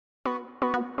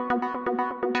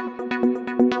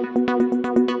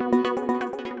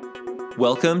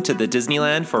Welcome to the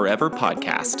Disneyland Forever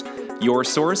podcast, your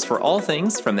source for all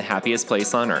things from the happiest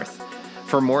place on earth.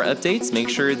 For more updates, make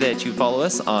sure that you follow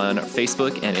us on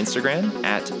Facebook and Instagram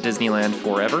at Disneyland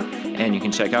Forever, and you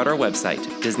can check out our website,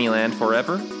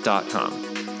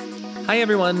 disneylandforever.com. Hi,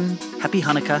 everyone. Happy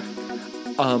Hanukkah.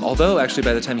 Although, actually,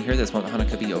 by the time you hear this, won't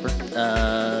Hanukkah be over?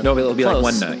 No, it'll be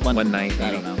close. like one night.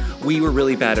 I don't know. We were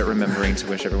really bad at remembering to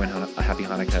wish everyone a happy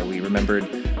Hanukkah. We remembered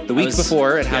the week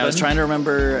before it happened. I was trying to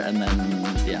remember, and then,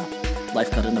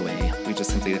 life got in the way. We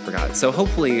just completely forgot. So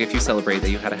hopefully, if you celebrate, that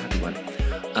you had a happy one.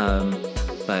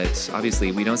 But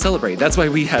obviously, we don't celebrate. That's why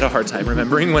we had a hard time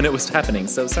remembering when it was happening.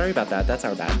 So sorry about that. That's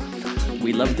our bad.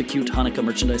 We love the cute Hanukkah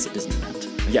merchandise at Disneyland.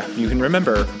 Yeah, you can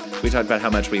remember. We talked about how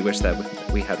much we wish that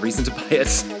we had reason to buy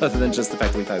it, other than just the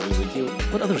fact that we thought it was really cute.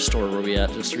 What other store were we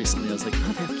at just recently? I was like,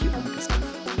 oh, they have cute Hanukkah stuff.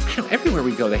 I don't know, everywhere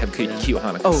we go, they have cute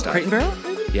Hanukkah stuff. Oh, Crate and Barrel?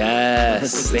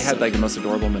 Yes, they had like the most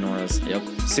adorable menorahs. Yep.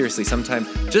 Seriously, sometime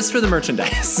just for the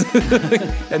merchandise.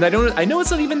 And I know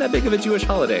it's not even that big of a Jewish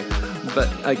holiday, but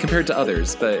compared to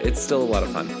others, but it's still a lot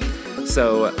of fun.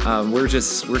 So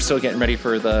we're still getting ready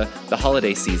for the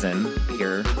holiday season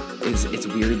here. It's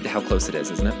weird how close it is,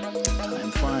 isn't it?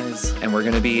 Time flies. And we're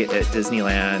going to be at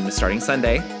Disneyland starting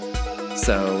Sunday.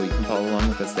 So you can follow along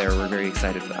with us there. We're very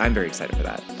excited. I'm very excited for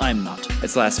that. I'm not.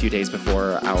 It's the last few days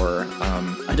before our...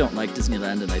 I don't like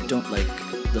Disneyland, and I don't like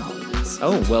the holidays.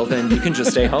 Oh, well then you can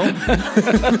just stay home.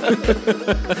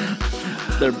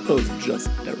 They're both just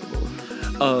terrible.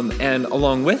 And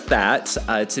along with that,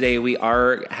 today we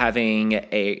are having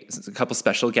a couple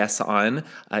special guests on,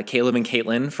 Caleb and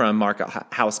Caitlin from Market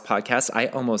House Podcast. I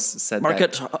almost said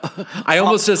Market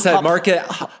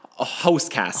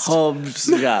Hostcast.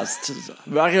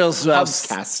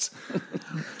 Hostcast.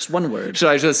 Just one word. Should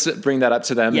I just bring that up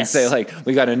to them Yes. and say,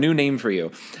 we got a new name for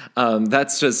you?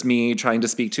 That's just me trying to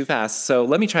speak too fast. So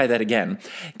let me try that again.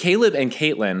 Caleb and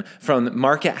Caitlin from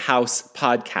Market House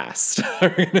Podcast are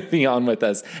going to be on with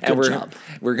us. And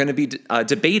we're going to be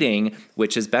debating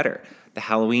which is better, the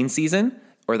Halloween season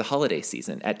or the holiday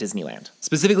season at Disneyland.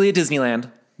 Specifically at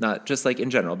Disneyland, not just like in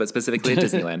general, but specifically at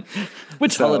Disneyland.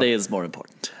 Which holiday is more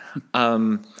important?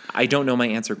 I don't know my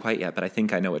answer quite yet, but I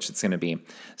think I know which it's going to be.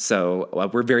 So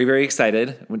we're very, very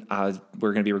excited. We're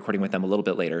going to be recording with them a little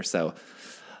bit later. So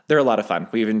they're a lot of fun.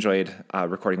 We've enjoyed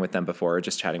recording with them before,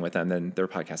 just chatting with them. And their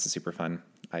podcast is super fun.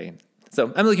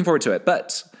 So I'm looking forward to it.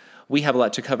 But we have a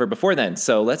lot to cover before then.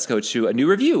 So let's go to a new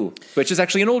review, which is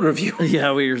actually an old review.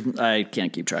 Yeah, I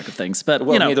can't keep track of things, but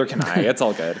well, neither can I. It's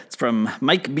all good. It's from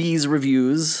Mike B's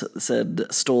Reviews. Said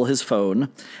stole his phone,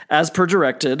 as per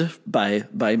directed by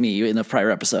me in a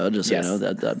prior episode. Just yes. So you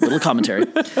know that little commentary.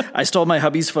 I stole my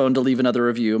hubby's phone to leave another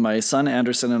review. My son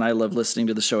Anderson and I love listening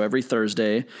to the show every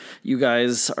Thursday. You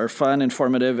guys are fun,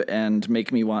 informative, and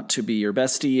make me want to be your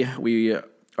bestie. We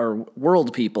are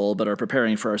world people, but are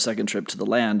preparing for our second trip to the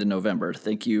land in November.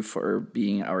 Thank you for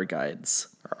being our guides.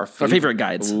 Our favorite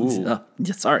guides. Yeah,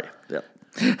 sorry. Yeah.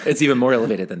 It's even more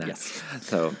elevated than that. Yes.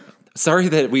 So sorry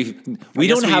that we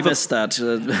don't have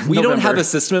don't have a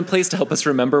system in place to help us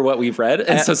remember what we've read,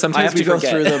 and so sometimes I have to go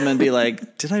through them and be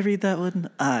like, "Did I read that one?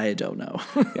 I don't know."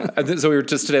 Yeah. So we were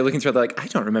just today looking through. Like, I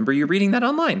don't remember you reading that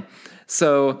online.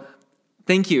 So.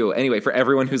 Thank you. Anyway, for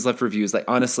everyone who's left reviews, like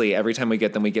honestly, every time we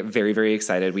get them, we get very, very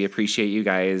excited. We appreciate you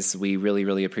guys. We really,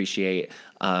 really appreciate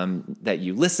that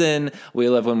you listen. We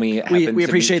love when we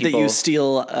appreciate that you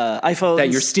steal iPhones. That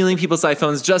you're stealing people's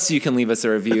iPhones just so you can leave us a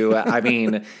review. I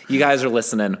mean, you guys are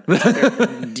listening.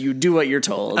 You do what you're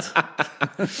told.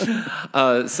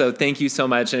 So thank you so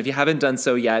much. And if you haven't done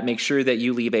so yet, make sure that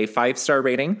you leave a 5-star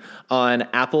rating on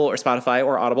Apple or Spotify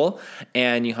or Audible.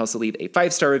 And you also leave a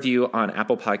 5-star review on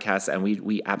Apple Podcasts. And we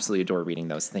absolutely adore reading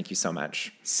those. Thank you so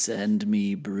much. Send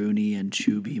me Bruni and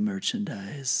Chubby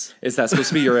merchandise. Is that supposed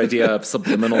to be your idea of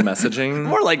subliminal messaging?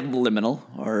 More like liminal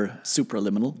or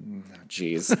supraliminal.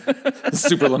 Jeez.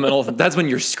 Superliminal. That's when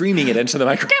you're screaming it into the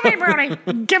microphone. Give me Bruni.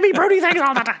 Give me Bruni things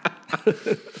all the time.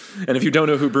 And if you don't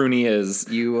know who Bruni is,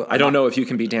 I don't know if you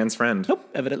can be Dan's friend. Nope,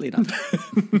 evidently not.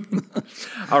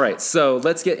 All right, so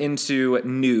let's get into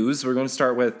news. We're going to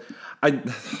start with...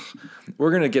 We're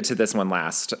going to get to this one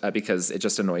last because it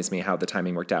just annoys me how the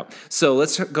timing worked out. So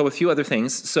let's go with a few other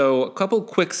things. So a couple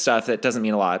quick stuff that doesn't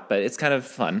mean a lot, but it's kind of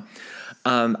fun.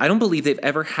 I don't believe they've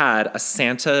ever had a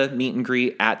Santa meet and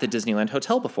greet at the Disneyland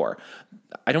Hotel before.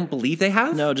 I don't believe they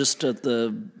have. No, just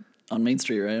on Main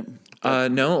Street, right?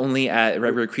 No, only at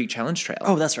Red River Creek Challenge Trail.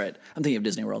 Oh, that's right. I'm thinking of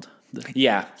Disney World.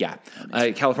 Yeah.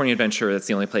 California Adventure, that's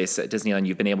the only place at Disneyland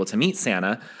you've been able to meet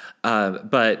Santa.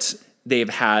 But they've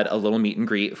had a little meet and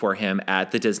greet for him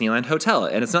at the Disneyland Hotel.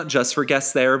 And it's not just for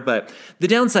guests there, but the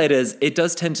downside is it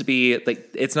does tend to be like,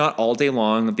 it's not all day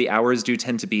long. The hours do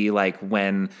tend to be like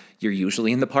when you're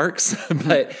usually in the parks.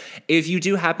 But if you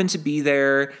do happen to be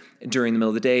there during the middle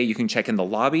of the day, you can check in the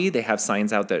lobby. They have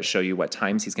signs out that show you what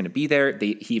times he's going to be there.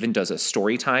 He even does a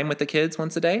story time with the kids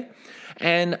once a day.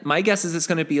 And my guess is it's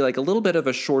going to be like a little bit of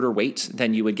a shorter wait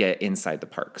than you would get inside the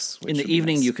parks. In the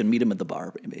evening, you can meet him at the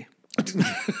bar, maybe.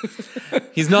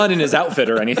 He's not in his outfit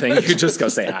or anything. You could just go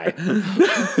say hi.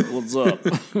 What's up?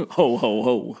 Ho, ho,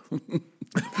 ho.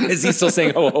 Is he still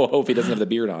saying ho, ho, ho if he doesn't have the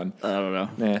beard on? I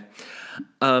don't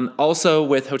know. Also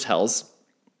with hotels,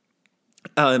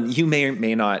 you may or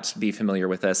may not be familiar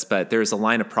with this, but there's a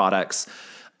line of products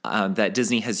that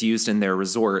Disney has used in their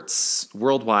resorts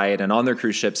worldwide and on their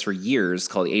cruise ships for years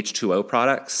called H2O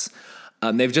products.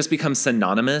 They've just become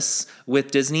synonymous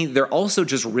with Disney. They're also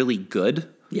just really good.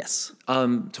 Yes.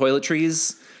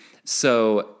 Toiletries.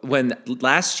 So when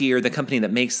last year the company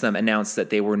that makes them announced that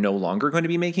they were no longer going to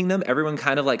be making them, everyone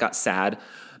kind of like got sad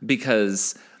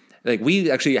because like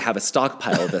we actually have a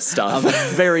stockpile of this stuff.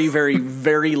 A very, very,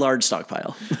 very large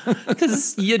stockpile.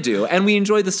 Because you do. And we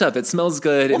enjoy the stuff. It smells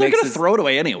good. Well, they're going to throw it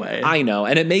away anyway. I know.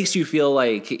 And it makes you feel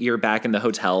like you're back in the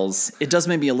hotels. It does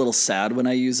make me a little sad when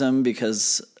I use them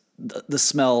because the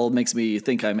smell makes me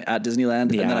think I'm at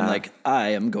Disneyland. Yeah. And then I'm like, I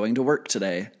am going to work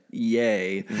today.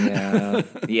 Yay. Yeah.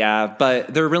 Yeah.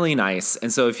 But they're really nice.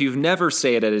 And so if you've never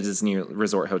stayed at a Disney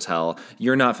resort hotel,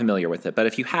 you're not familiar with it. But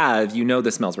if you have, you know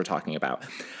the smells we're talking about.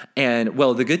 And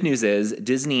well, the good news is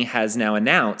Disney has now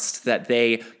announced that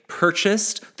they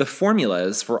purchased the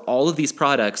formulas for all of these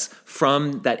products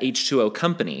from that H2O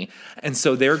company. And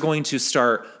so they're going to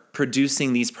start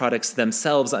producing these products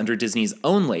themselves under Disney's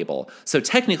own label. So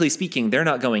technically speaking, they're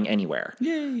not going anywhere.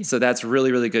 Yay. So that's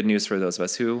really, really good news for those of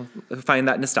us who find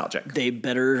that nostalgic. They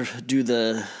better do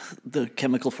the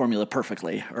chemical formula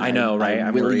perfectly. Or I know, right? I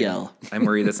I'm will worried. yell. I'm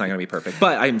worried that's not going to be perfect.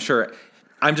 But I'm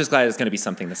just glad it's going to be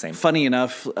something the same. Funny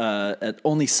enough, at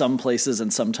only some places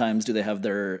and sometimes do they have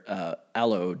their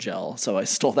aloe gel. So I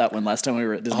stole that one last time we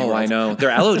were at Disney World. I know. Their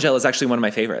aloe gel is actually one of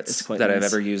my favorites that nice. I've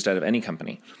ever used out of any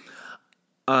company.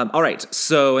 All right.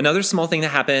 So another small thing that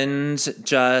happened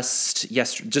just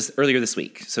earlier this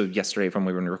week, so yesterday from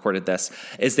when we recorded this,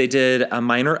 is they did a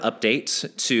minor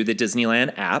update to the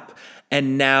Disneyland app.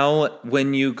 And now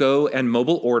when you go and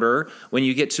mobile order, when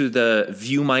you get to the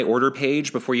view my order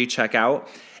page before you check out,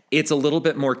 it's a little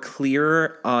bit more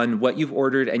clear on what you've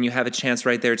ordered, and you have a chance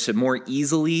right there to more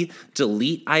easily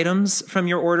delete items from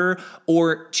your order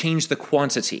or change the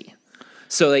quantity.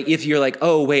 So like if you're like,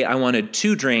 oh, wait, I wanted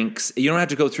 2 drinks, you don't have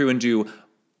to go through and you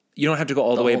don't have to go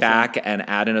all the way back and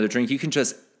add another drink. You can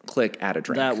just click add a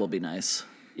drink. That will be nice.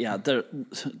 Yeah,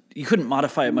 you couldn't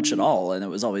modify it much at all, and it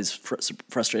was always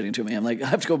frustrating to me. I'm like, I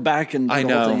have to go back and do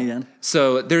the whole thing again.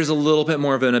 So there's a little bit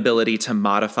more of an ability to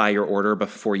modify your order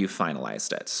before you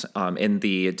finalized it in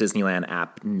the Disneyland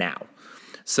app now.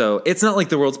 So it's not like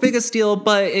the world's biggest deal,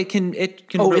 but it can.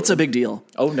 Oh, it's a big deal.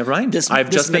 Oh, never mind. I've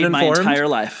just been informed. My entire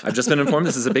life. I've just been informed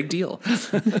this is a big deal.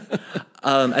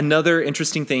 Another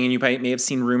interesting thing, and you may have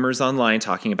seen rumors online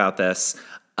talking about this.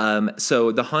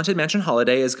 So the Haunted Mansion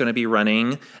holiday is going to be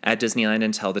running at Disneyland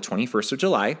until the 21st of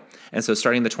July. And so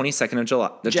starting the 22nd of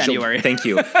July. January. Thank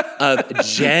you. Of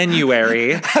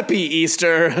January. Happy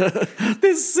Easter.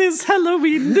 This is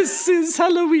Halloween. This is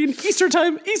Halloween. Easter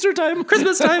time. Easter time.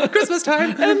 Christmas time. Christmas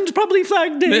time. And probably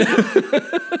Flag Day.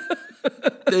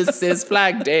 This is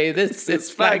Flag Day. This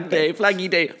is Flag Day. Flaggy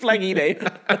Day. Flaggy Day.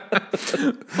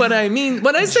 When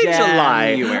I say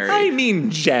July, I mean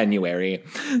January.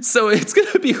 So it's going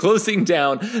to be closing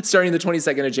down starting the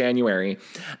 22nd of January.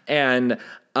 And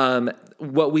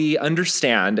what we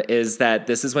understand is that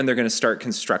this is when they're going to start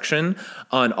construction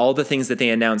on all the things that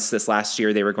they announced this last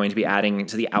year they were going to be adding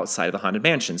to the outside of the Haunted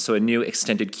Mansion. So a new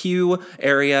extended queue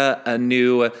area, a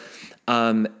new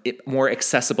more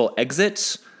accessible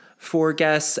exit for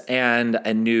guests, and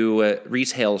a new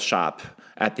retail shop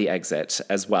at the exit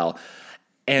as well.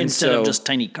 And instead of just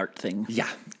tiny cart thing. Yeah.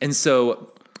 And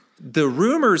so the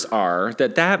rumors are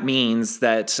that means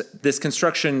that this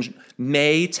construction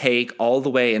may take all the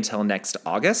way until next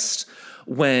August,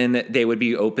 when they would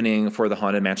be opening for the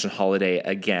Haunted Mansion holiday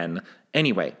again.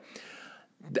 Anyway,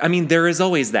 I mean, there is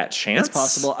always that chance. It's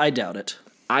possible. I doubt it.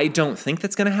 I don't think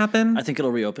that's going to happen. I think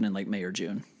it'll reopen in like May or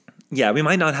June. Yeah, we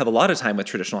might not have a lot of time with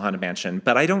traditional Haunted Mansion,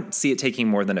 but I don't see it taking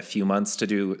more than a few months to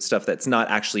do stuff that's not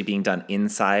actually being done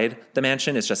inside the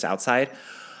mansion. It's just outside.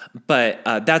 But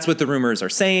that's what the rumors are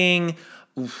saying.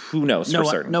 Who knows for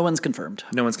certain? No one's confirmed.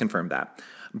 No one's confirmed that.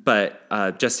 But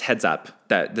just heads up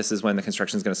that this is when the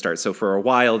construction is going to start. So for a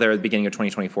while there, at the beginning of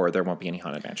 2024, there won't be any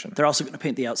Haunted Mansion. They're also going to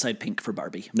paint the outside pink for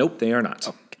Barbie. Nope, they are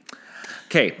not.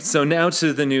 Okay, so now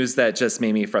to the news that just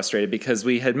made me frustrated, because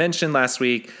we had mentioned last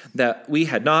week that we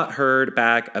had not heard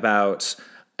back about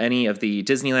any of the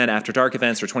Disneyland After Dark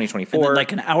events for 2024. And then,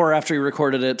 like an hour after we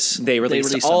recorded it, they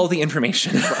released all the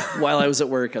information. While I was at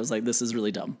work, I was like, this is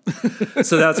really dumb.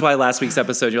 So that's why last week's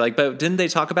episode, you're like, but didn't they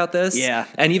talk about this? Yeah.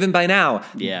 And even by now,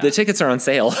 the tickets are on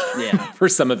sale for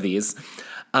some of these.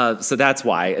 So that's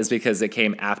why, is because it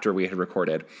came after we had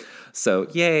recorded. So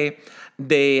yay.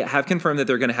 They have confirmed that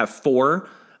they're going to have 4.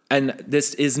 And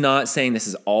this is not saying this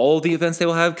is all the events they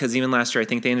will have, because even last year, I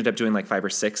think they ended up doing like 5 or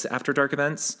 6 After Dark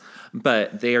events.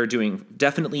 But they are doing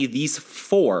definitely these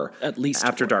 4 at least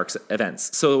After 4 Dark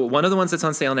events. So one of the ones that's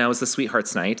on sale now is the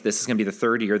Sweethearts Night. This is going to be the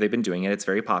 3rd year they've been doing it. It's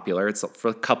very popular. It's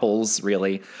for couples,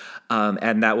 really.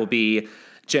 And that will be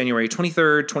January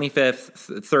 23rd,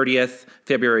 25th, 30th,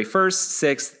 February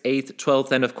 1st, 6th, 8th,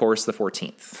 12th, and of course the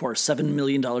 14th. For $7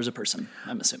 million a person,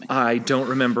 I'm assuming. I don't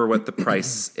remember what the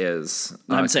price is.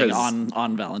 I'm saying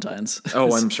on Valentine's.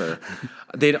 Oh, I'm sure.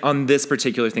 On this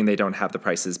particular thing, they don't have the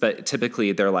prices, but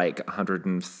typically they're like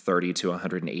 $130 to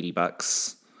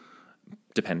 $180,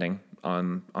 depending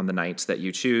on the night that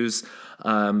you choose.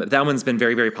 That one's been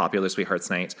very, very popular, Sweethearts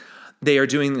Night. They are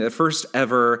doing the first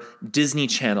ever Disney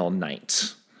Channel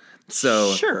night.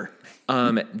 So sure.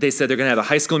 They said they're going to have a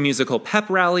High School Musical pep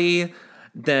rally.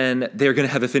 Then they're going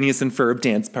to have a Phineas and Ferb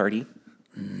dance party.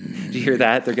 Did you hear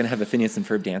that? They're going to have a Phineas and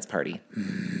Ferb dance party.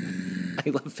 I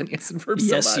love Phineas and Ferb so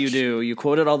much. Yes, you do. You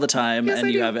quote it all the time,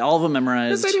 and you have all of them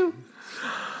memorized. Yes, I do.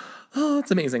 Oh, it's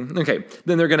amazing. Okay.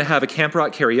 Then they're going to have a Camp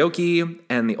Rock karaoke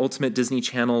and the Ultimate Disney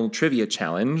Channel Trivia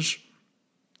Challenge.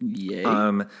 Yay.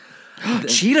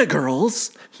 Cheetah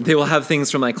Girls. They will have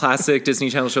things from like classic Disney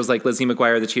Channel shows like Lizzie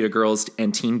McGuire, The Cheetah Girls,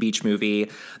 and Teen Beach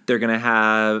Movie. They're going to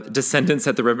have Descendants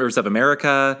at the Rivers of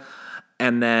America,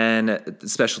 and then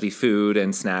specialty food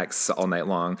and snacks all night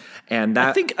long. And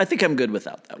that I think I'm good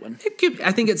without that one.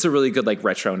 I think it's a really good like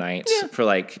retro night for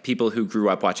like people who grew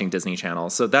up watching Disney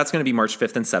Channel. So that's going to be March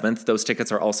 5th and 7th. Those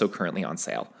tickets are also currently on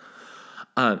sale.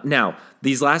 Now,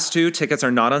 these last 2 tickets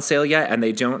are not on sale yet, and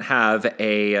they don't have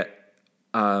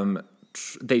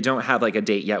like a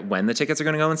date yet when the tickets are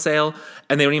going to go on sale,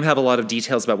 and they don't even have a lot of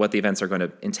details about what the events are going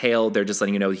to entail. They're just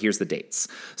letting you know, here's the dates.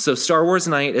 So Star Wars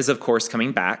Night is, of course,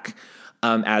 coming back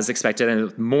as expected,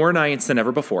 and more nights than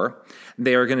ever before.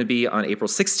 They are going to be on April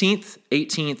 16th,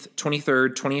 18th,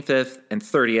 23rd, 25th, and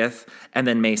 30th, and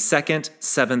then May 2nd,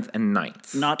 7th, and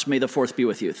 9th. Not May the 4th be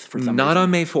with you for some Not reason.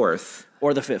 on May 4th.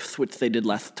 Or the 5th, which they did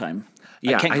last time.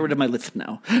 Yeah, I can't get rid of my lisp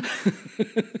now.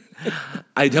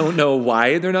 I don't know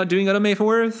why they're not doing it on May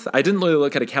 4th. I didn't really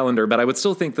look at a calendar, but I would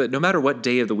still think that no matter what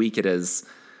day of the week it is,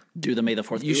 do the May the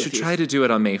 4th. You should try to do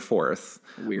it on May 4th.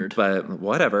 Weird. But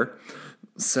whatever.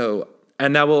 So,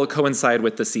 and that will coincide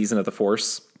with the Season of the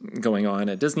Force going on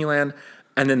at Disneyland.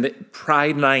 And then the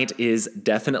Pride Night is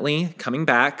definitely coming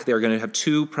back. They're going to have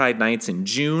 2 Pride Nights in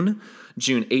June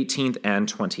 18th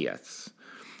and 20th.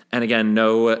 And again,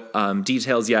 no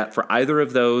details yet for either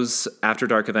of those After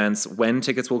Dark events, when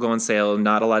tickets will go on sale,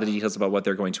 not a lot of details about what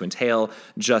they're going to entail,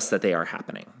 just that they are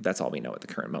happening. That's all we know at the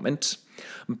current moment.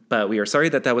 But we are sorry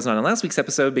that was not on last week's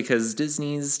episode, because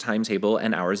Disney's timetable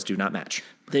and ours do not match.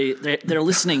 They're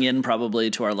listening in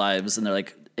probably to our lives, and they're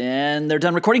like, and they're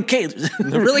done recording. Okay,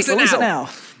 release it now.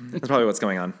 That's probably what's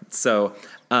going on. So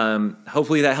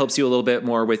hopefully that helps you a little bit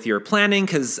more with your planning,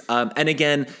 because, and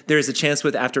again, there's a chance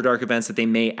with After Dark events that they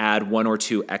may add 1 or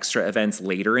 2 extra events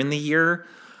later in the year,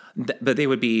 but they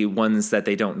would be ones that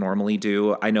they don't normally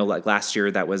do. I know like last year,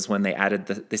 that was when they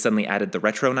suddenly added the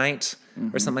retro night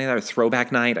or something like that, or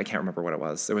throwback night. I can't remember what it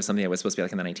was. There was something that was supposed to be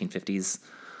like in the 1950s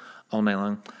all night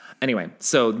long. Anyway,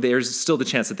 so there's still the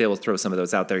chance that they will throw some of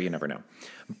those out there. You never know.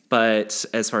 But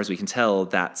as far as we can tell,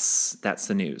 that's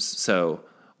the news. So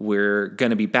we're going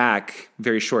to be back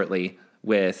very shortly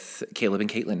with Caleb and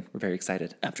Caitlin. We're very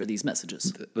excited. After these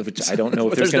messages. Which I don't know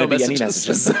if there's going to be any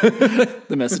messages.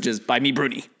 The messages by me,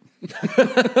 Bruni.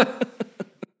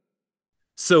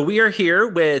 So we are here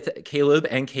with Caleb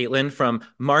and Caitlin from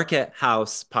Market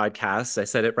House Podcast. I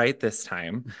said it right this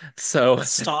time. So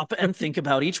stop and think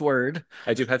about each word.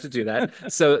 I do have to do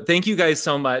that. So thank you guys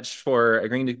so much for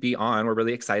agreeing to be on. We're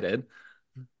really excited.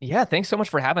 Yeah, thanks so much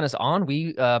for having us on.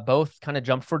 We both kind of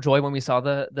jumped for joy when we saw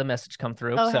the message come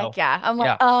through. Oh, so heck yeah. I'm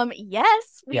like,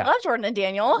 yes, we Yeah. love Jordan and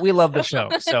Daniel. we love the show.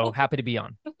 So happy to be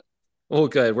on. Well,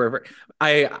 good.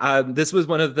 This was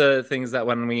one of the things that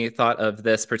when we thought of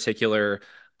this particular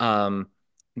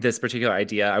this particular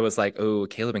idea, I was like, oh,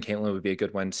 Caleb and Caitlin would be a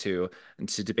good one to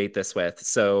debate this with.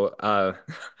 So,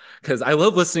 because I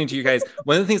love listening to you guys.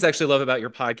 One of the things I actually love about your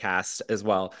podcast as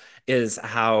well is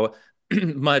how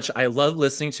much I love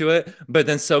listening to it, but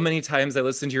then so many times I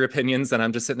listen to your opinions and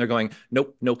I'm just sitting there going,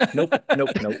 nope, nope, nope, nope,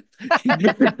 nope.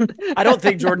 I don't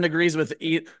think Jordan agrees with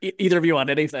either of you on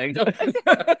anything.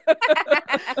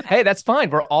 Hey, that's fine.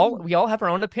 We all have our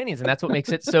own opinions, and that's what makes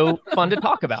it so fun to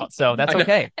talk about. So that's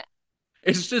okay.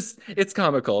 It's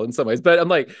comical in some ways, but I'm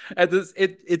like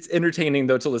it's entertaining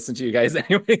though to listen to you guys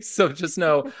anyway. So just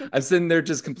know I'm sitting there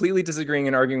just completely disagreeing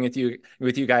and arguing with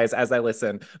you guys as I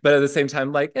listen, but at the same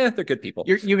time, like, they're good people.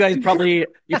 You guys probably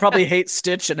hate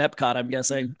Stitch and Epcot, I'm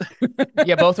guessing.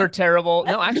 Yeah, both are terrible.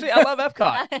 No, actually, I love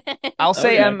Epcot. I'll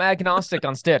say I'm agnostic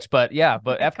on Stitch, but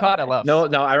Epcot I love. No,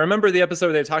 I remember the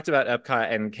episode where they talked about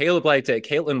Epcot and Caleb liked it.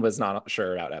 Caitlin was not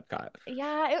sure about Epcot.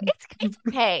 Yeah, it's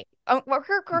okay. We're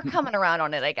coming around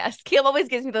on it, I guess. Caleb always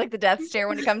gives me the death stare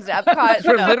when it comes to Epcot.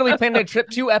 We're literally planning a trip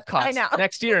to Epcot I know.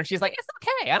 next year, and she's like, "It's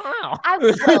okay. I don't know." I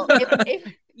will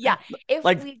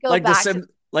if we go back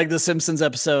like the Simpsons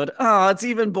episode. Oh, it's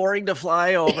even boring to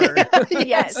fly over.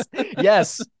 Yes.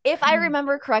 Yes. If I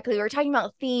remember correctly, we were talking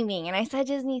about theming, and I said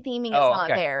Disney theming is not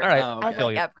there. All right. I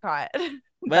like Epcot.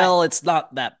 Well, it's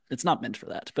not meant for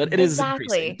that, but it is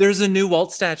increasing. There's a new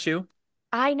Walt statue.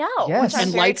 I know. Yes.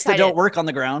 And lights that don't work on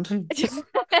the ground. Did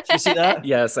you see that?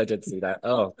 Yes, I did see that.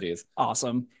 Oh, geez.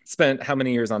 Awesome. Spent how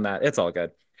many years on that? It's all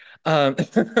good.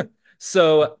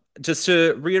 So just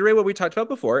to reiterate what we talked about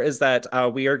before is that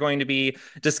we are going to be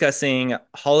discussing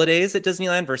holidays at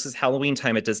Disneyland versus Halloween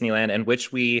time at Disneyland and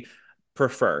which we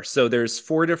prefer. So there's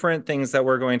 4 different things that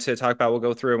we're going to talk about. We'll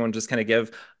go through and just kind of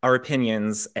give our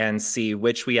opinions and see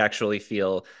which we actually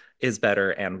feel is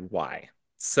better and why.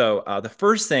 So the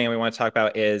first thing we want to talk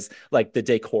about is like the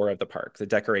decor of the park, the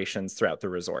decorations throughout the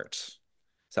resort.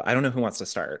 So I don't know who wants to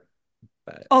start,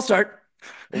 but I'll start.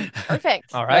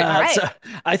 Perfect. All right. So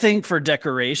I think for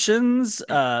decorations,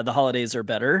 the holidays are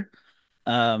better.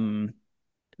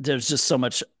 There's just so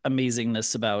much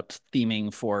amazingness about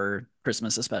theming for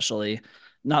Christmas, especially.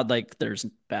 Not like there's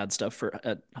bad stuff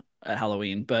at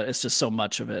Halloween, but it's just so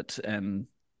much of it, and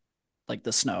like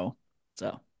the snow.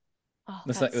 So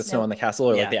the snow on the castle,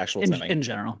 or like the actual snowing in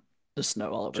general, the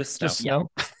snow all over. Just snow.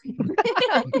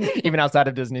 Even outside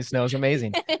of Disney, snow is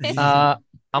amazing.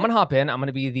 I'm gonna hop in. I'm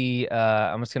gonna be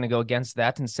I'm just gonna go against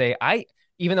that and say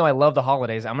even though I love the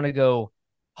holidays, I'm gonna go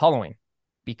Halloween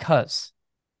because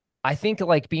I think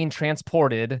like being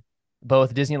transported,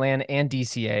 both Disneyland and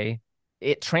DCA,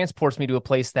 it transports me to a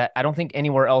place that I don't think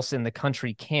anywhere else in the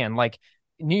country can. Like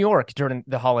New York during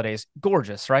the holidays,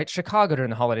 gorgeous, right? Chicago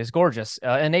during the holidays, gorgeous.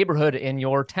 A neighborhood in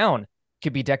your town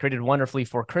could be decorated wonderfully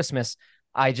for Christmas.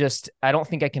 I don't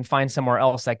think I can find somewhere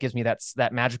else that gives me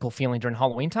that magical feeling during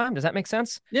Halloween time. Does that make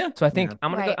sense? Yeah. So I think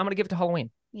I'm gonna give it to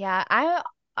Halloween. Yeah,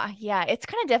 it's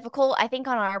kind of difficult. I think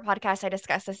on our podcast I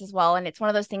discussed this as well, and it's one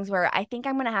of those things where I think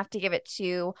I'm gonna have to give it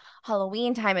to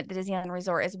Halloween time at the Disneyland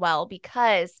Resort as well,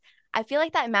 because I feel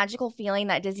like that magical feeling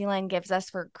that Disneyland gives us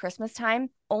for Christmas time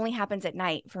only happens at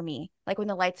night for me. Like when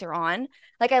the lights are on.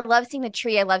 Like I love seeing the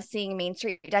tree. I love seeing Main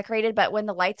Street decorated. But when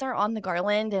the lights are on the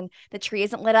garland and the tree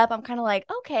isn't lit up, I'm kind of like,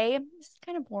 okay, this is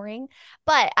kind of boring.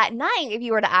 But at night, if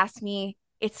you were to ask me,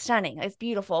 it's stunning. It's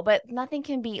beautiful. But nothing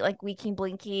can beat like Winky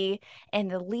Blinky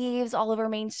and the leaves all over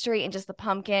Main Street and just the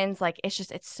pumpkins. Like it's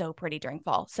so pretty during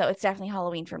fall. So it's definitely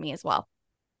Halloween for me as well.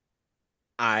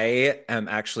 I am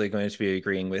actually going to be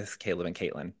agreeing with Caleb and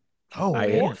Caitlin. Oh,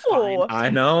 I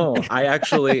know. I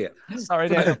actually sorry,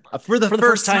 Daniel. For the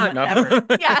first time ever.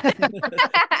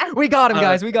 Yeah. We got him,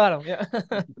 guys. We got him. Yeah.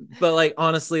 But like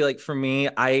honestly, like for me,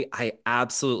 I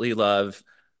absolutely love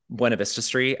Buena Vista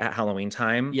Street at Halloween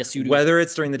time. Yes, you do. Whether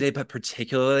it's during the day, but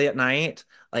particularly at night,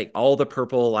 like all the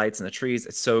purple lights and the trees,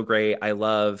 it's so great. I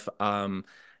love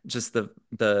just the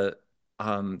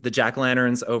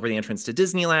jack-o'-lanterns over the entrance to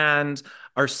Disneyland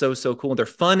are so cool. They're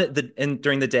fun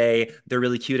during the day. They're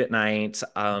really cute at night.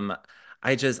 I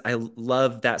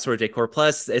love that sort of decor.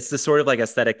 Plus, it's the sort of like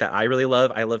aesthetic that I really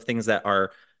love. I love things that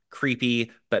are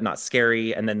creepy but not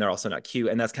scary, and then they're also not cute.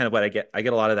 And that's kind of what I get. I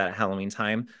get a lot of that at Halloween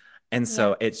time, and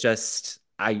so it's just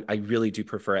I really do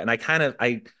prefer it. And I kind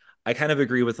of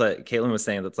agree with what Caitlin was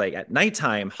saying. That's like at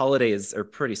nighttime, holidays are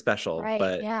pretty special, Right.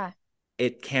 but Yeah.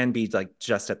 it can be like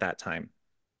just at that time.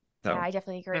 So. Yeah, I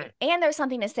definitely agree. And there's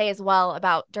something to say as well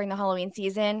about during the Halloween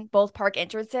season, both park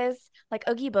entrances, like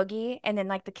Oogie Boogie, and then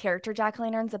like the character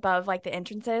jack-o'-lanterns above like the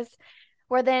entrances.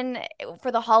 Where then for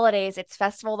the holidays, it's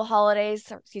Festival of the Holidays,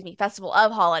 or excuse me, Festival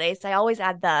of Holidays. I always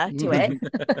add the to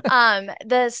it.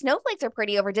 The snowflakes are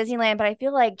pretty over Disneyland, but I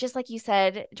feel like just like you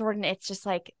said, Jordan, it's just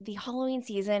like the Halloween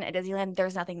season at Disneyland,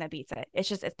 there's nothing that beats it.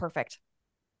 It's perfect.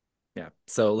 Yeah.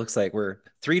 So it looks like we're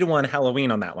 3-1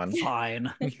 Halloween on that one.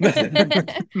 Fine.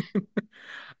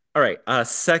 All right.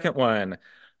 Second one,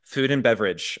 food and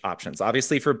beverage options.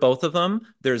 Obviously, for both of them,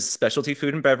 there's specialty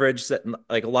food and beverage that,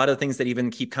 like, a lot of things that even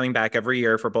keep coming back every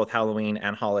year for both Halloween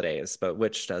and holidays. But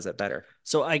which does it better?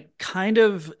 So it's kind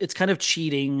of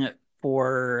cheating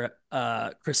for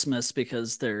Christmas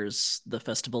because there's the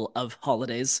Festival of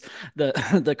Holidays,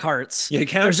 the carts. You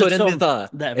can't There's put just in so- the.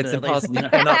 Definitely. It's impossible. You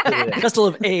cannot put it in. Festival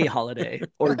of a holiday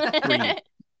or three.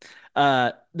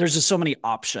 There's just so many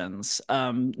options.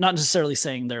 Not necessarily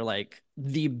saying they're like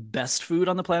the best food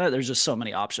on the planet. There's just so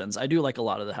many options. I do like a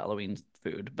lot of the Halloween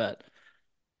food, but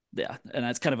yeah, and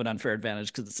that's kind of an unfair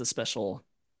advantage because it's a special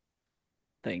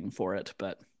thing for it.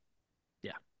 But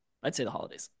yeah, I'd say the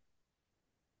holidays.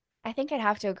 I think I'd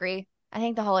have to agree. I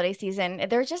think the holiday season,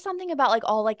 there's just something about like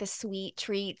all like the sweet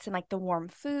treats and like the warm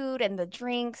food and the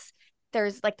drinks.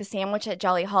 There's like the sandwich at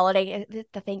Jolly Holiday,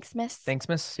 the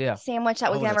Thanksmas, yeah. sandwich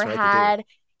that we've Oh, that's never right, they do. had.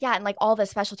 Yeah, and like all the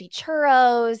specialty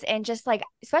churros and just like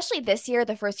especially this year,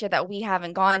 the first year that we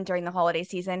haven't gone during the holiday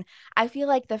season, I feel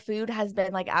like the food has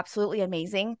been like absolutely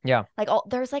amazing. Yeah. Like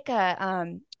there's like a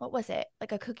what was it?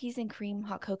 Like a cookies and cream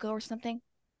hot cocoa or something.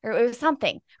 Or it was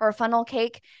something, or a funnel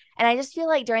cake. And I just feel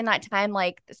like during that time,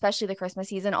 like especially the Christmas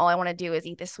season, all I want to do is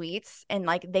eat the sweets, and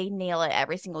like they nail it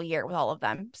every single year with all of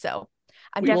them. So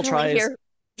I'm We will definitely here.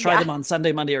 try Yeah. them on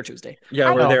Sunday, Monday, or Tuesday.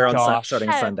 Yeah, we're Oh, there on gosh. starting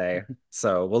Yeah. Sunday.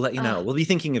 So we'll let you know. Ugh. We'll be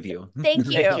thinking of you. Thank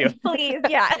you. Thank you. Please,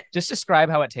 yeah. Just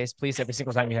describe how it tastes, please, every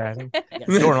single time you have it.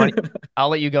 Yes. Jordan, I'll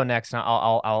let you go next, and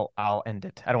I'll end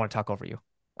it. I don't want to talk over you.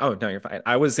 Oh, no, you're fine.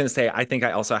 I was going to say, I think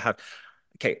I also have.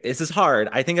 Okay, this is hard.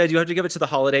 I think I do have to give it to the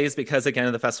holidays because, again,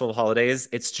 of the Festival of Holidays,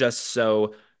 it's just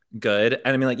so good.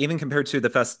 And I mean, like, even compared to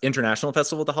the International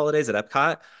Festival of the Holidays at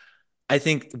Epcot, I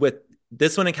think with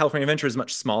this one in California Adventure is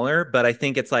much smaller, but I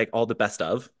think it's like all the best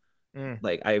of.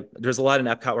 Like, there's a lot in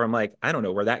Epcot where I'm like, I don't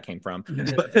know where that came from.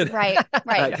 But Right.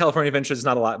 California Adventure is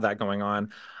not a lot of that going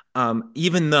on.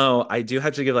 Even though I do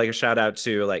have to give like a shout out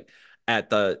to like at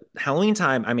the Halloween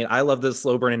time. I mean, I love the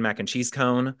slow burning mac and cheese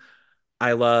cone.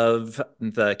 I love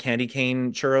the candy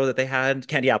cane churro that they had.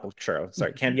 Candy apple churro.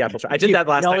 Sorry, candy apple churro. I did that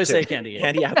last You time always too. say candy.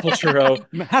 Candy apple churro.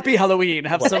 Happy Halloween.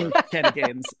 Have some candy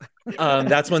canes.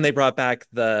 That's when they brought back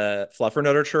the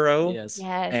fluffernutter churro. Yes.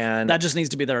 Yes. And That just needs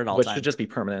to be there at all which times. should just be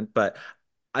permanent. But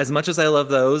as much as I love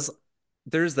those,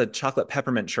 there's the chocolate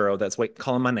peppermint churro that's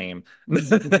calling my name.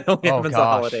 That only Oh, happens at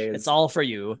gosh. holidays. It's all for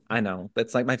you. I know.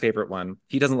 That's like my favorite one.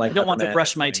 He doesn't like I don't want to peppermint. brush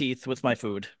It's my fine. teeth with my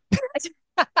food.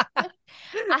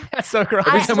 That's so gross.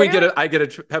 Every time I get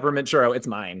a peppermint churro, it's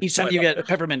mine. Each time you get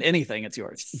peppermint anything, it's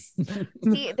yours.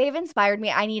 See, they've inspired me.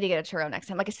 I need to get a churro next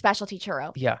time, like a specialty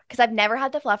churro. Yeah. Because I've never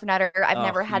had the fluffernutter. I've Oh,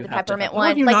 never had you the have to peppermint have How have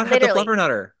one. you Like not had the literally,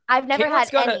 fluffernutter? I've never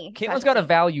had any. Caitlin's got a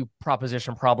value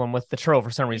proposition problem with the churro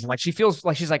for some reason. Like she feels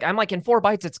like she's like, I'm like in 4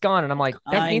 bites, it's gone. And I'm like,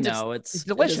 that I means know it's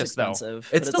delicious though.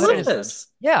 It's but delicious.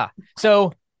 Yeah.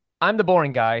 So I'm the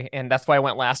boring guy, and that's why I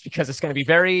went last because it's going to be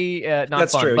very not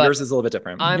That's fun. true. But Yours is a little bit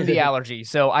different. I'm the allergy,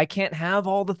 so I can't have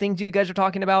all the things you guys are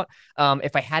talking about.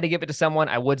 If I had to give it to someone,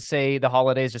 I would say the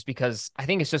holidays, just because I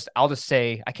think it's just, I'll just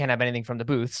say I can't have anything from the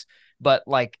booths, but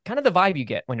like kind of the vibe you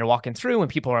get when you're walking through, when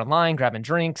people are in line grabbing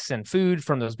drinks and food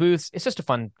from those booths. It's just a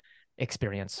fun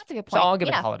experience. That's a good So point. I'll give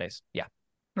it Yeah. holidays. Yeah.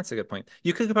 That's a good point.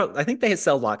 You could I think they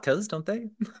sell latkes, don't they?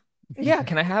 Yeah.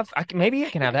 Can I have, maybe I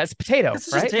can have that. It's potato, This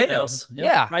is right? just Potatoes. Yep.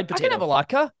 Yeah. Fried I can have a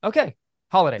potato. latke. Okay.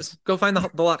 Holidays. Just go find the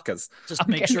latkes. Just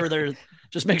make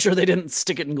sure they didn't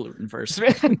stick it in gluten first. They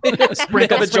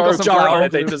Sprinkle have a some jar flour.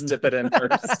 and they just dip it in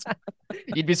first.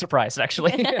 You'd be surprised,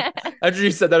 actually. After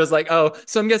you said that, I was like, oh,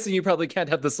 so I'm guessing you probably can't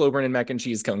have the slow burning mac and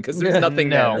cheese cone because there's nothing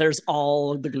No. there. There's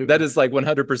all the gluten. That is like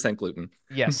 100% gluten.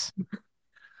 Yes.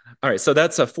 All right, so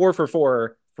that's a 4 for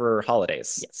 4 for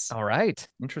holidays. yes. All right.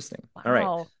 Interesting. All right.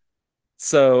 Wow.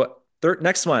 So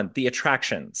next one, the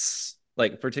attractions.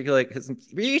 Like particularly because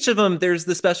each of them, there's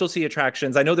the specialty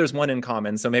attractions. I know there's one in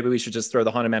common, so maybe we should just throw the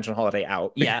Haunted Mansion Holiday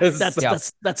out. Yeah, because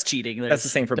that's cheating. that's the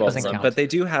same for both of doesn't them. count. But they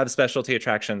do have specialty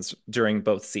attractions during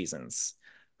both seasons.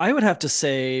 I would have to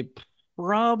say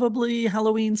probably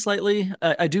Halloween slightly.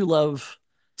 I do love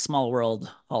Small World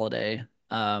Holiday.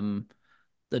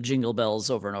 The jingle bells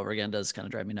over and over again does kind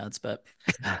of drive me nuts, but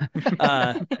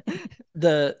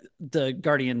the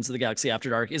Guardians of the Galaxy After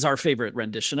Dark is our favorite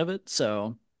rendition of it,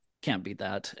 so can't beat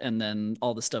that. And then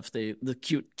all the stuff the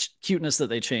cuteness that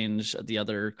they change at the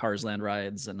other Cars Land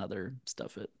rides and other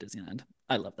stuff at Disneyland.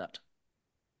 I love that.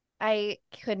 I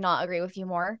could not agree with you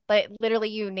more. But literally,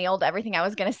 you nailed everything I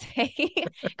was gonna say.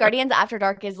 Guardians After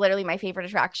Dark is literally my favorite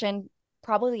attraction,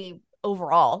 probably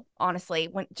overall. Honestly,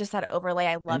 when just that overlay,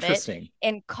 I love it. Interesting.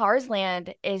 And Cars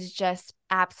Land is just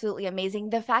absolutely amazing.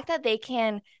 The fact that they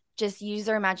can just use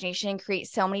their imagination and create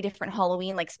so many different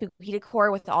Halloween like spooky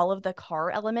decor with all of the car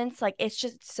elements, like it's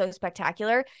just so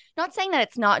spectacular. Not saying that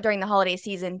it's not during the holiday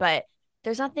season, but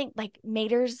there's nothing like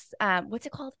Mater's. What's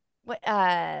it called? What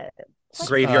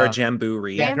Graveyard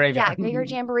Jamboree. Yeah, Graveyard. Graveyard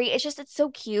Jamboree. It's so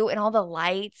cute and all the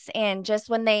lights and just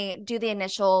when they do the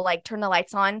initial like turn the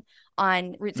lights on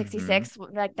Route 66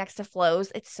 like next to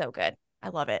Flo's, it's so good. I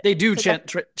love it. They do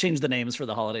change the names for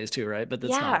the holidays too, right? But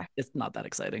it's not that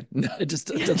exciting. It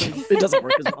doesn't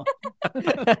work as well.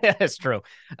 It's true.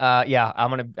 Yeah,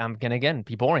 I'm gonna again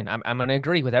be boring. I'm gonna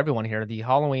agree with everyone here. The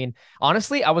Halloween,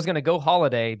 honestly, I was gonna go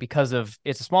holiday because of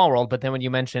It's a Small World, but then when you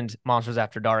mentioned Monsters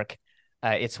After Dark,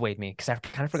 it swayed me because I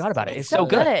kind of forgot about it. It's so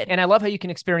good. And I love how you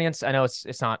can experience. I know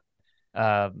it's not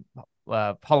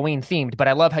Halloween themed, but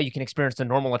I love how you can experience the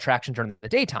normal attraction during the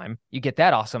daytime. You get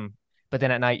that awesome. But then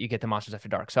at night you get the Monsters After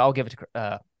Dark. So I'll give it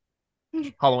to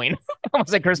Halloween. I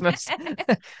almost like Christmas.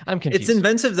 I'm confused. It's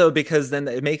inventive though, because then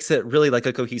it makes it really like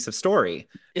a cohesive story.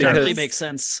 It really makes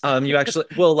sense. You actually,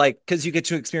 because you get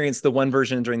to experience the one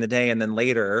version during the day and then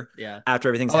later, after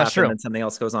everything's happened and something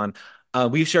else goes on.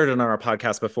 We've shared it on our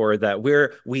podcast before that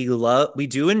we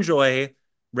do enjoy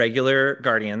regular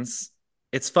Guardians.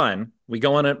 It's fun. We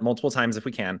go on it multiple times if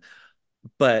we can,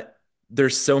 but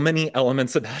there's so many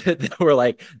elements about it that we're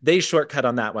like, they shortcut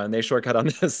on that one, they shortcut on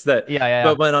this, but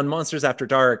when on Monsters After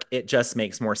Dark, it just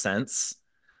makes more sense.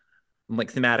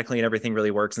 Like thematically and everything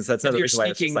really works. And so that's another you're reason why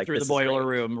it's just sneaking through the boiler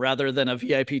room rather than a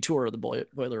VIP tour of the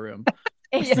boiler room.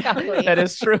 Exactly. That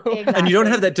is true. Exactly. And you don't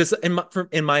have that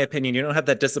in my opinion, you don't have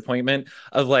that disappointment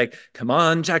of like, come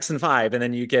on, Jackson 5, and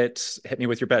then you get hit me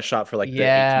with your best shot for like the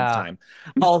 18th time.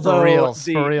 Although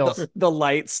for reals. The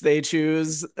lights they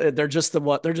choose, they're just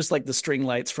like the string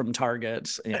lights from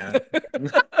Target. Yeah.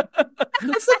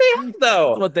 That's what they are, though.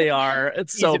 That's what they are.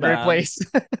 It's so bad. Replace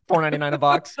 $4.99 a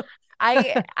box.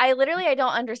 I literally I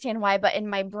don't understand why, but in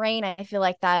my brain I feel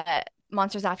like that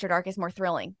Monsters After Dark is more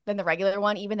thrilling than the regular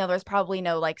one, even though there's probably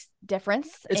no like difference.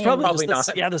 It's probably not.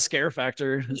 The scare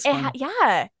factor.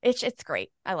 It's great.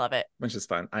 I love it. Which is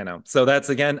fun. I know. So that's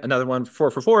again another one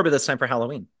 4 for 4, but this time for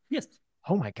Halloween. Yes.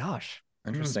 Oh my gosh.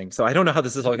 Interesting. So I don't know how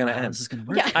this is all going to end. This is going to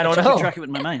work. Yeah. I don't know. Track it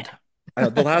in my mind.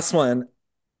 The last one.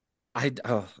 This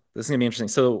is gonna be interesting.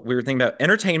 So we were thinking about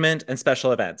entertainment and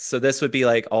special events. So this would be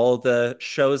like all the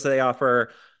shows that they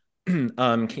offer,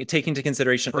 taking into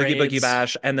consideration Oogie Boogie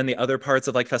Bash, and then the other parts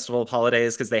of like Festival of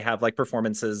Holidays, because they have like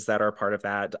performances that are part of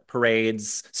that,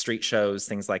 parades, street shows,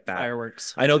 things like that.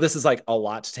 Fireworks. I know this is like a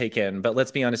lot to take in, but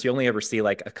let's be honest, you only ever see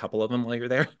like a couple of them while you're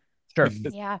there. Sure.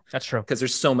 Yeah. That's true. Because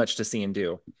there's so much to see and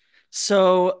do.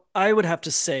 So I would have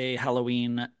to say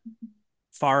Halloween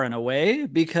far and away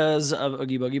because of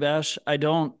Oogie Boogie Bash. I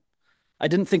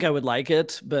didn't think I would like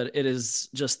it, but it is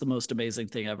just the most amazing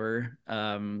thing ever.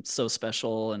 So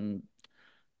special and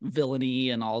villainy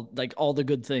and all the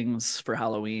good things for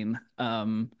Halloween.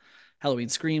 Halloween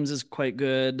Screams is quite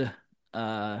good.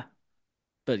 But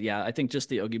yeah, I think just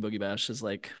the Oogie Boogie Bash is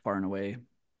like far and away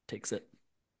takes it.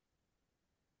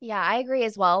 Yeah, I agree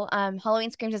as well. Halloween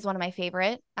Screams is one of my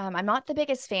favorite. I'm not the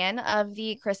biggest fan of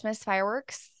the Christmas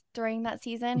fireworks during that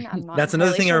season. I'm not. That's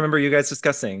another thing I remember you guys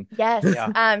discussing. Yes. Yeah.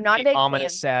 Not a big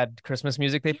ominous, sad Christmas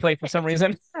music they play for some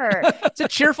reason. Sure. It's a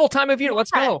cheerful time of year.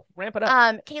 Let's go. Ramp it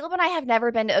up. Caleb and I have never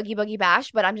been to Oogie Boogie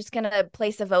Bash, but I'm just gonna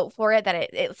place a vote for it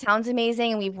that it sounds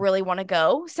amazing and we really want to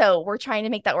go. So we're trying to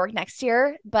make that work next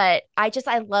year. But I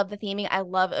love the theming. I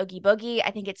love Oogie Boogie.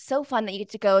 I think it's so fun that you get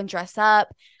to go and dress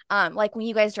up. Like when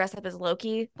you guys dress up as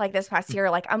Loki, like this past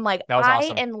year, like I'm like,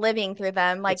 awesome. am living through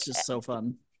them. Like it's just so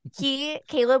fun.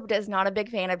 Caleb is not a big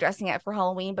fan of dressing up for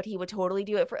Halloween, but he would totally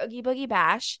do it for Oogie Boogie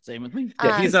Bash. Same with me.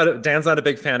 Yeah, Dan's not a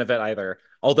big fan of it either.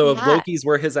 Although if Loki's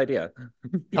were his idea.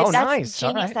 That's nice.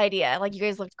 Genius idea. Like you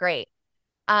guys looked great.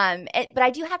 But I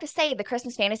do have to say the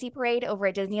Christmas Fantasy Parade over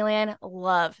at Disneyland,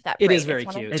 love that parade. It is very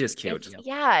cute. It is cute.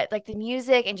 Yeah, like the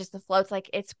music and just the floats, like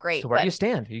it's great. So where do you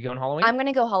stand? Are you going Halloween? I'm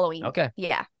gonna go Halloween. Okay.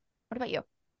 Yeah. What about you?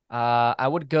 I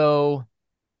would go.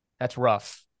 That's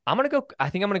rough. I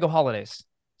think I'm gonna go holidays.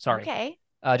 Sorry. Okay.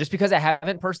 Just because I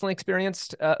haven't personally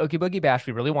experienced Oogie Boogie Bash,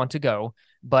 we really want to go,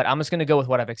 but I'm just going to go with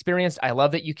what I've experienced. I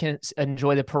love that you can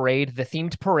enjoy the parade, the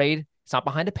themed parade. It's not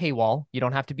behind a paywall. You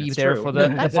don't have to be there for the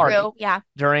party. True. Yeah.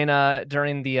 During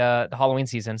the Halloween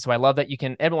season. So I love that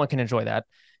everyone can enjoy that.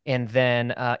 And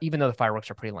then even though the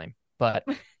fireworks are pretty lame, but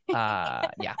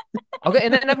yeah. Okay.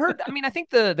 And then I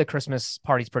think the Christmas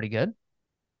party's pretty good.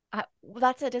 Well,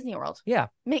 that's at Disney World. Yeah,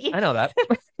 Mickey. I know that.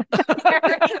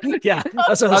 Yeah,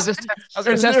 that's what I was gonna say,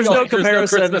 there's no There's no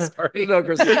comparison. Christmas party. No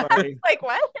Christmas party. Like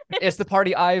what? it's the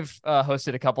party I've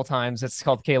hosted a couple times. It's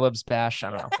called Caleb's Bash.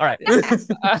 I don't know. All right.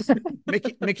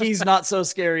 Mickey's not so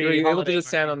scary. Are you able to holiday just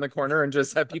stand party. on the corner and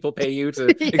just have people pay you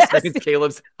to Yes. experience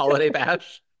Caleb's holiday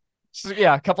bash? So,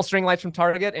 yeah, a couple string lights from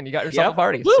Target, and you got yourself Yep. a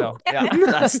party. Woo. So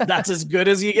yeah, That's as good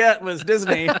as you get with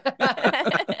Disney.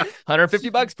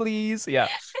 $150, please. Yeah.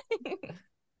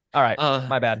 All right.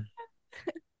 My bad.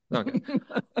 Okay.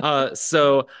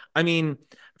 So I mean,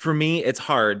 for me, it's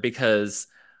hard because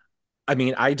I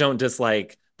mean, I don't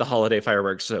dislike the holiday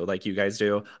fireworks show like you guys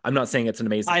do. I'm not saying it's an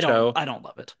amazing show. I don't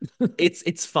love it.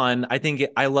 It's fun. I think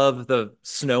I love the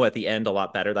snow at the end a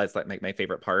lot better. That's like my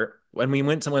favorite part. When we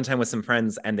went to one time with some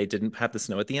friends and they didn't have the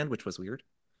snow at the end, which was weird.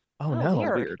 Oh, no.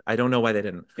 weird. I don't know why they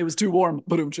didn't. It was too warm.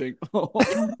 Boom, ching.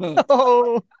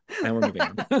 Oh. And we're moving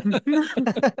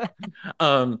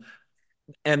on.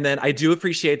 And then I do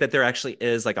appreciate that there actually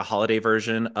is like a holiday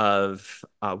version of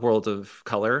World of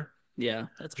Color, Yeah,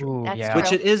 that's true. Ooh, That's yeah. true.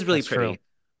 which it is really That's pretty. true.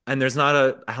 And there's not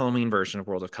a Halloween version of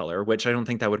World of Color, which I don't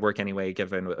think that would work anyway,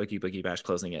 given Oogie Boogie Bash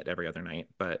closing it every other night.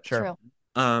 But Sure.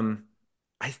 True.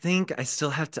 I think I still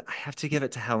have to give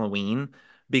it to Halloween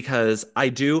because I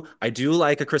do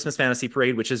like a Christmas fantasy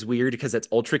parade, which is weird because it's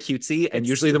ultra cutesy, and It's-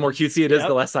 usually the more cutesy it is, Yep.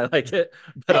 the less I like it.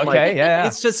 But I'm Okay, like, yeah.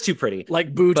 it's just too pretty.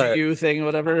 Like boo to But- you thing,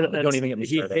 whatever. Don't even get me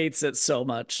He started. hates it so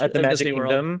much. At the at Magic Disney World.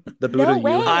 Kingdom, the No Buddha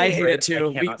way. I hate it I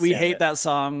too. cannot We stand hate it. that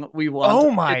song. We want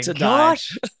Oh my it to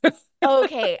gosh.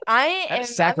 Okay, I am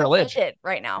That's sacrilege. offended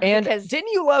right now And because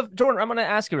didn't you love, Jordan? I'm going to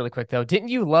ask you really quick though. Didn't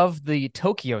you love the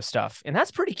Tokyo stuff? And that's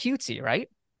pretty cutesy, right?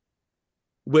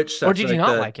 Which stuff, Or did you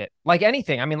not like it? Like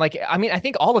anything? I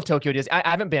think all of Tokyo is. I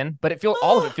haven't been, but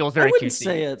all of it feels very I wouldn't cutesy.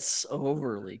 say it's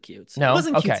overly cute. No? It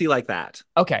wasn't Okay. cutesy like that.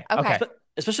 Okay. Okay. Okay.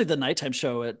 Especially the nighttime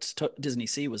show at Disney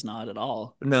Sea was not at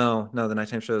all. No, the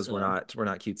nighttime shows were not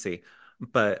cutesy.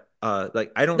 But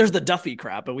like I don't There's the Duffy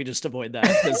crap, but we just avoid that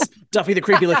because Duffy, the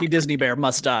creepy looking Disney bear,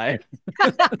 must die.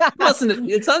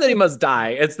 it's not that he must die,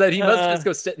 it's that he must just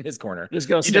go sit in his corner. Just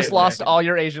go. You stay just there. lost all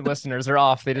your Asian listeners. They're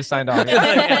off. They just signed on.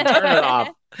 Yeah, turn it off.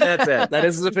 That's it. That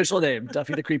is his official name,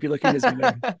 Duffy, the creepy looking Disney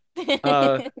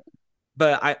bear.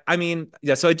 But I mean,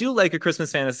 yeah, so I do like a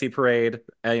Christmas fantasy parade,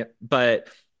 but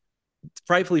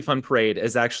Frightfully Fun Parade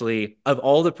is actually, of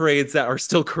all the parades that are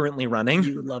still currently running,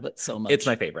 You love it so much. it's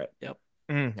my favorite.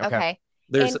 Okay. okay.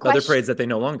 There's And other question- parades that they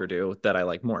no longer do that I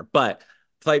like more, but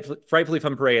Frightfully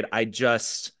Fun Parade, I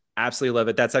just absolutely love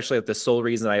it. That's actually the sole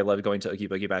reason I love going to Oogie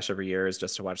Boogie Bash every year is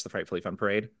just to watch the Frightfully Fun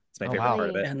Parade. It's my Oh, favorite wow. part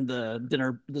of it. And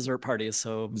the dessert party is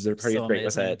so Dessert party so is great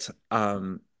with amazing.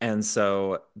 it. And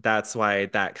so that's why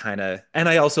that kind of, and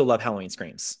I also love Halloween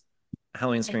Screams.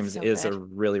 Halloween Screams so is a good.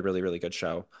 really, really, really good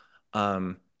show.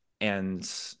 And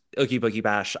Oogie Boogie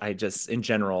Bash, I just, in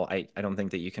general, I don't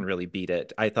think that you can really beat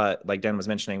it. I thought, like Dan was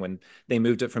mentioning, when they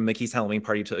moved it from Mickey's Halloween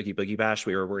Party to Oogie Boogie Bash,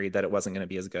 we were worried that it wasn't going to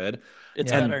be as good.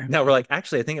 It's Yeah. And better. now we're like,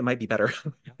 actually, I think it might be better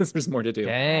because there's more to do.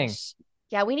 Dang.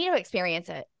 Yeah, we need to experience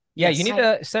it. Yeah, Yes. you need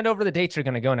to send over the dates you're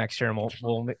going to go next year, and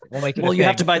we'll make it. Well, a you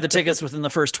have thing. to buy the tickets within the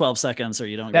first 12 seconds, or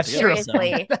you don't. That's get to true. go, so.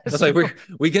 Seriously. That's like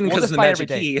we can We'll because just the buy magic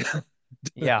every key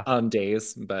Yeah. on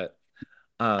days, but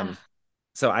Ugh.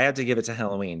 so I had to give it to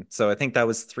Halloween. So I think that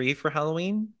was 3 for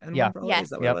Halloween and Yeah. one for holiday. Yes. Is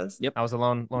that what Yep. it was? Yep. I was a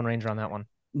lone ranger on that one.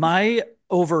 My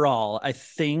overall, I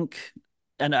think,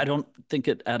 and I don't think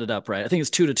it added up right. I think it's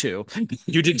 2-2.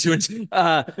 You did 2 and 2.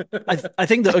 I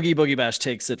think the Oogie Boogie Bash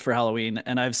takes it for Halloween.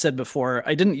 And I've said before,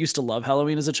 I didn't used to love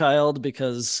Halloween as a child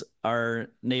because our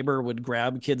neighbor would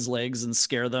grab kids' legs and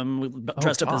scare them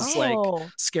dressed up as like Oh.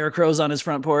 scarecrows on his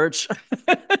front porch.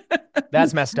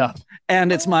 That's messed up.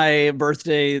 And it's my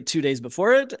birthday 2 days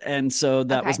before it, and so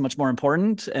that was Okay. much more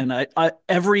important. And I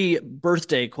every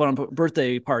birthday, quote unquote,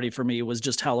 birthday party for me was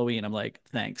just Halloween. I'm like,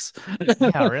 thanks.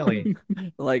 Yeah, really.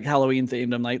 Like Halloween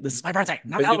themed. I'm like, this is my birthday,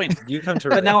 not But Halloween. you come to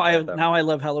But now relate to that, though. I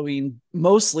love Halloween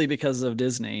mostly because of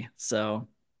Disney. So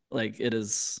like it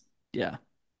is, yeah.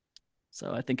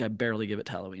 So I think I barely give it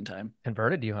to Halloween time.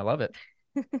 Converted you. I love it.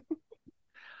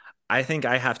 I think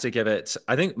I have to give it.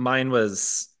 I think mine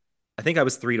was. I think I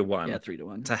was 3-1 Yeah,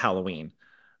 3-1. to Halloween,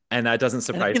 and that doesn't And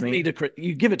surprise give me.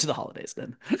 you give it to the holidays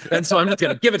then. And so I'm just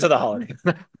gonna give it to the holidays.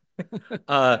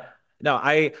 No,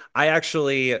 I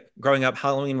actually, growing up,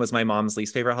 Halloween was my mom's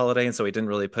least favorite holiday, and so we didn't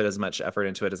really put as much effort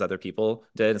into it as other people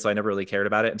did, and so I never really cared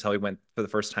about it until we went for the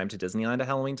first time to Disneyland at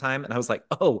Halloween time, and I was like,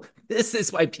 oh, this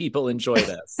is why people enjoy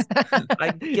this.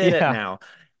 I get it Yeah. now.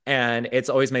 And it's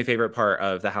always my favorite part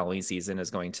of the Halloween season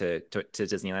is going to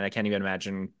Disneyland. I can't even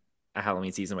imagine a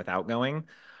Halloween season without going,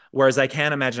 whereas I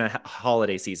can't imagine a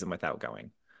holiday season without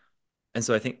going. And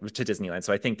so I think to Disneyland.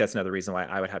 So I think that's another reason why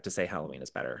I would have to say Halloween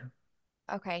is better.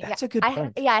 Okay. That's a good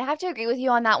point. I have to agree with you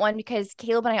on that one because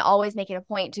Caleb and I always make it a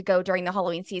point to go during the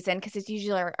Halloween season because it's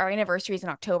usually our anniversary is in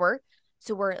October.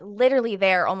 So we're literally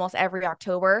there almost every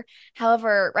October.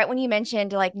 However, right when you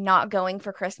mentioned like not going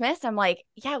for Christmas, I'm like,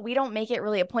 yeah, we don't make it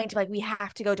really a point to like, we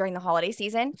have to go during the holiday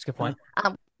season. That's a good point.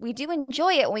 We do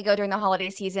enjoy it when we go during the holiday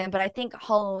season, but I think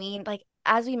Halloween, like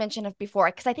as we mentioned before,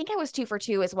 because I think I was 2 for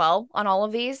 2 as well on all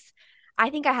of these. I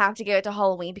think I have to give it to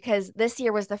Halloween because this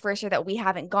year was the first year that we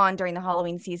haven't gone during the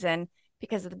Halloween season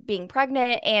because of being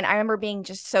pregnant. And I remember being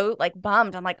just so like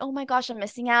bummed. I'm like, oh my gosh, I'm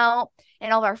missing out.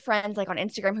 And all of our friends like on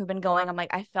Instagram who've been going, I'm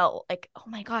like, I felt like, oh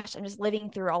my gosh, I'm just living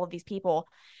through all of these people.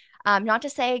 Not to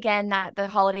say again that the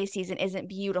holiday season isn't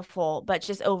beautiful, but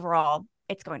just overall,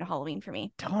 it's going to Halloween for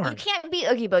me. Darn. You can't beat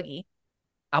Oogie Boogie.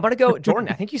 I'm going to go, Jordan.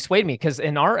 I think you swayed me because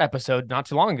in our episode not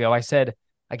too long ago, I said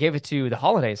I gave it to the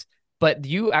holidays, but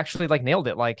you actually like nailed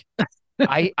it. Like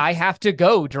I have to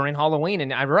go during Halloween,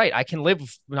 and I'm right. I can live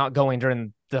not going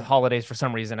during the holidays for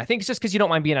some reason. I think it's just because you don't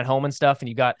mind being at home and stuff, and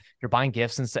you're buying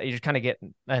gifts and stuff. You just kind of get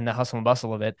in the hustle and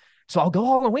bustle of it. So I'll go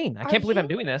Halloween. I can't believe I'm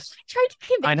doing this. I tried to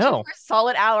convince I know. you for a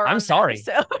solid hour. I'm on sorry.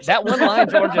 That, that one line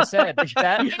Jordan just said.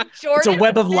 That It's a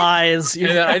web of lies. You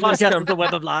know, I just podcast with a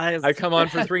web of lies. I come on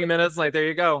for 3 minutes, like there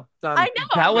you go. Done. I know.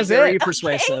 That I'm was like, Very it.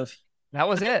 persuasive. That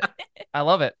was it. I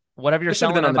love it. Whatever you're You should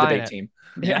have selling, been on I'm the buying debate it. team.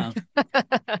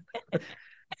 Yeah.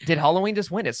 Did Halloween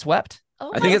just win? It swept.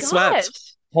 Oh I think my it swept.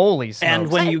 gosh. Holy smokes.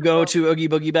 And when you go to Oogie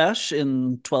Boogie Bash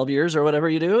in 12 years or whatever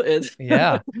you do,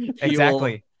 Yeah,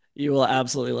 exactly. You will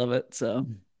absolutely love it. So,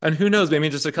 And who knows, maybe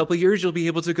in just a couple of years you'll be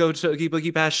able to go to Oogie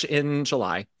Boogie Bash in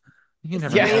July. You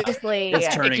never know. Seriously. It's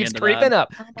It turning keeps into creeping that.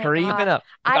 up. Oh my Creeping God. up.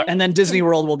 And then Disney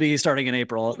World will be starting in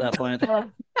April at that point.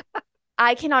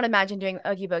 I cannot imagine doing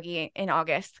Oogie Boogie in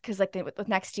August because like with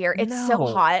next year, it's so No.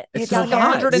 hot. It's down so there. hot.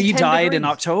 110 We died in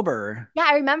degrees. October. Yeah,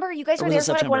 I remember you guys Or were was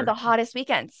there it for like one of the September? hottest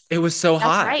weekends. It was so That's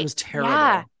hot. right. It was terrible.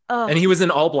 Yeah. Oh, And he was in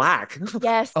all black.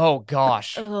 yes. Oh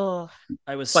gosh. Oh.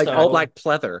 I was Like so, all black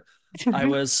pleather. I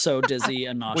was so dizzy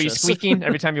and Were you nauseous. squeaking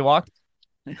every time you walked?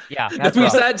 Yeah, that's We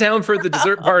rough. sat down for the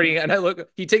dessert party and I look,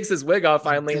 he takes his wig off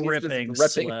finally and he's Dripping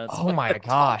just ripping. sweat. Oh my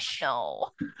gosh. No.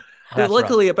 But That's rough.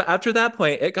 luckily, but after that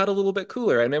point, it got a little bit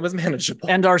cooler and it was manageable.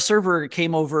 And our server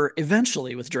came over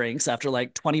eventually with drinks after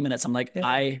like 20 minutes. I'm like, Yeah.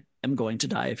 I am going to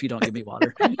die if you don't give me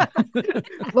water.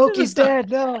 Loki's dead.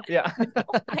 No. Yeah.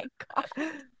 Oh my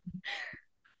God.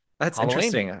 That's Halloween.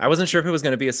 interesting. I wasn't sure if it was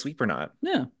going to be a sweep or not.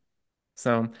 Yeah.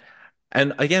 So,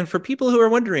 and again, for people who are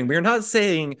wondering, we're not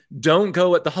saying don't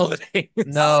go at the holidays.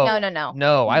 No. No.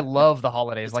 No, I love the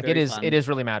holidays. It's Like very it is fun. it is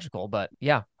really magical, but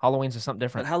yeah, Halloween's is something But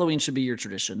different. Halloween should be your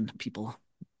tradition, people.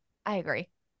 I agree.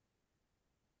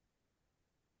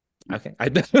 Okay.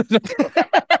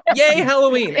 Yay,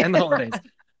 Halloween and the holidays.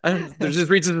 There just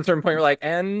reaches a certain point where like,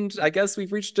 and I guess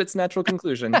we've reached its natural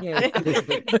conclusion. Yay.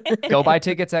 Go buy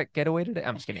tickets at Getaway Today.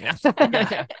 I'm just kidding.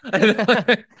 Yeah.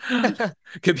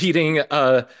 Competing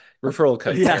referral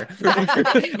codes Yeah.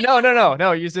 there.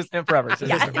 No. Use this name forever. So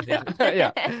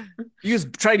yeah.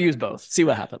 Try to use both. See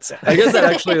what happens. I guess that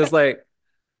actually is like,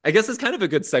 I guess it's kind of a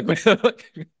good segue.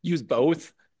 Use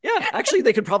both. Yeah, actually,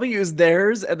 they could probably use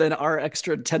theirs and then our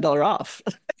extra $10 off.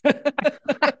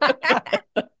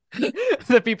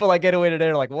 The people at Getaway Today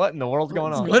are like, what in the world's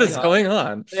going on? What is going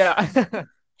on? Yeah.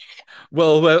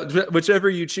 Well, whichever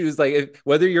you choose, like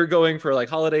whether you're going for like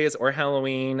holidays or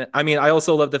Halloween. I mean, I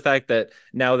also love the fact that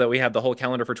now that we have the whole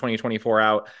calendar for 2024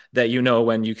 out, that you know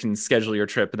when you can schedule your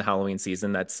trip in the Halloween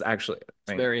season. That's actually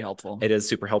Very helpful. It is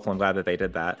super helpful. I'm glad that they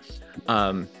did that.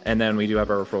 And then we do have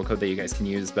our referral code that you guys can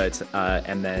use. But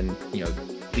and then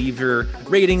leave your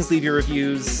ratings, leave your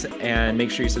reviews, and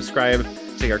make sure you subscribe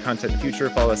to our content in the future.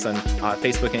 Follow us on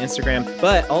Facebook and Instagram.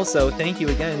 But also, thank you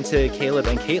again to Caleb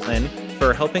and Caitlin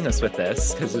for helping us with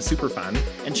this because it was super fun.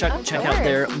 And check Of out course.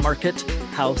 their Market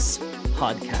House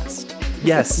podcast.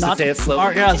 Yes, Not say it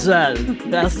slowly.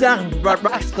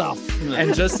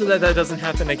 And just so that doesn't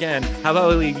happen again, how about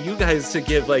we leave you guys to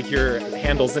give like your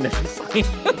handles and everything?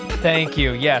 Thank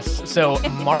you. Yes. So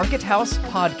Market House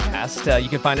Podcast. You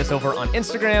can find us over on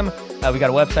Instagram. We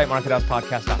got a website,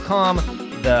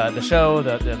 markethousepodcast.com. The show,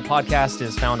 the podcast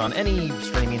is found on any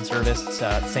streaming service.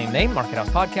 Same name, Market House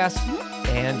Podcast.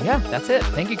 And yeah, that's it.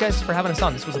 Thank you guys for having us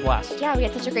on. This was a blast. Yeah, we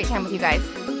had such a great time with you guys.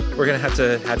 We're gonna have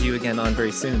to have you again on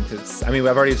very soon because I've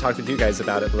already talked with you guys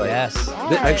about it. But, like, Yes.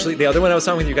 actually, the other one I was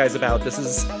talking with you guys about, this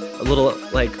is a little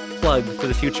like plug for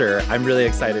the future. I'm really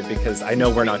excited because I know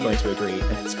we're not going to agree,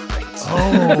 and it's great.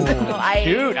 Oh,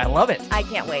 dude, I love it. I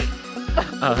can't wait.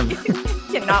 Um,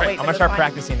 Cannot wait. I'm gonna start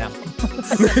practicing now.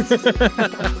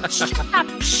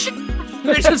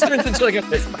 it just turns into like a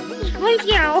fist fight. Thank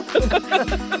you.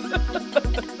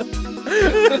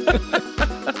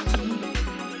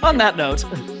 On that note.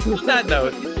 On that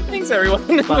note, thanks everyone.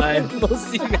 Bye. We'll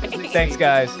see you next week. Thanks,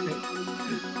 guys.